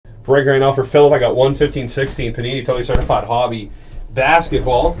Break right now for Phillip. I got 1/15/16 Panini Totally Certified Hobby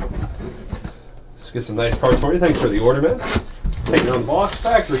Basketball. Let's get some nice cards for you. Thanks for the order, man. Taking on the box.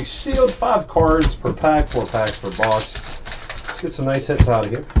 Factory sealed. 5 cards per pack. 4 packs per box. Let's get some nice hits out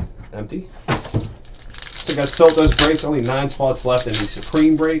of here. Empty. So guys, filled those breaks. Only 9 spots left in the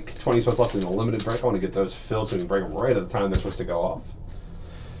Supreme break. 20 spots left in the Limited break. I want to get those filled so we can break them right at the time they're supposed to go off.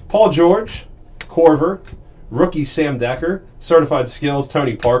 Paul George, Corver, Rookie Sam Decker, Certified Skills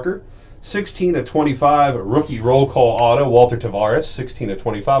Tony Parker, 16/25 Rookie Roll Call Auto Walter Tavares,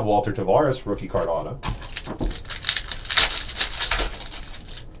 16/25 Walter Tavares Rookie Card Auto.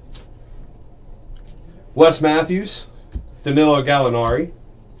 Wes Matthews, Danilo Gallinari,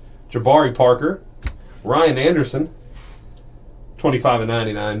 Jabari Parker, Ryan Anderson,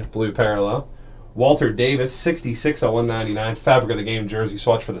 25/99 Blue Parallel. Walter Davis, 66/199 Fabric of the Game Jersey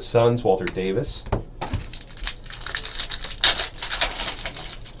Swatch for the Suns, Walter Davis.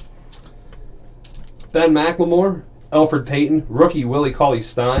 Ben McLemore, Elfrid Payton, Rookie Willie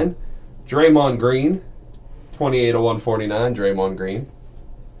Cauley-Stein, Draymond Green, 28/149 Draymond Green.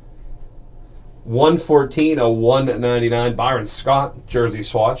 114/199 Byron Scott, Jersey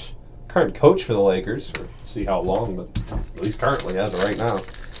Swatch. Current coach for the Lakers. We'll see how long, but at least currently as of right now.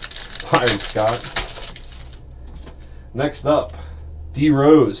 Byron Scott. Next up, D.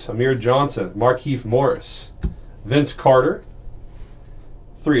 Rose, Amir Johnson, Markieff Morris, Vince Carter,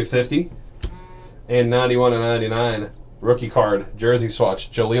 3/50, and 91/99 rookie card jersey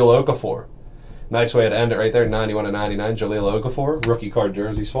swatch, Jahlil Okafor. Nice way to end it right there, 91/99 Jahlil Okafor, rookie card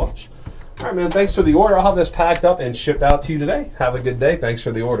jersey swatch. All right, man, thanks for the order. I'll have this packed up and shipped out to you today. Have a good day. Thanks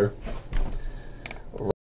for the order.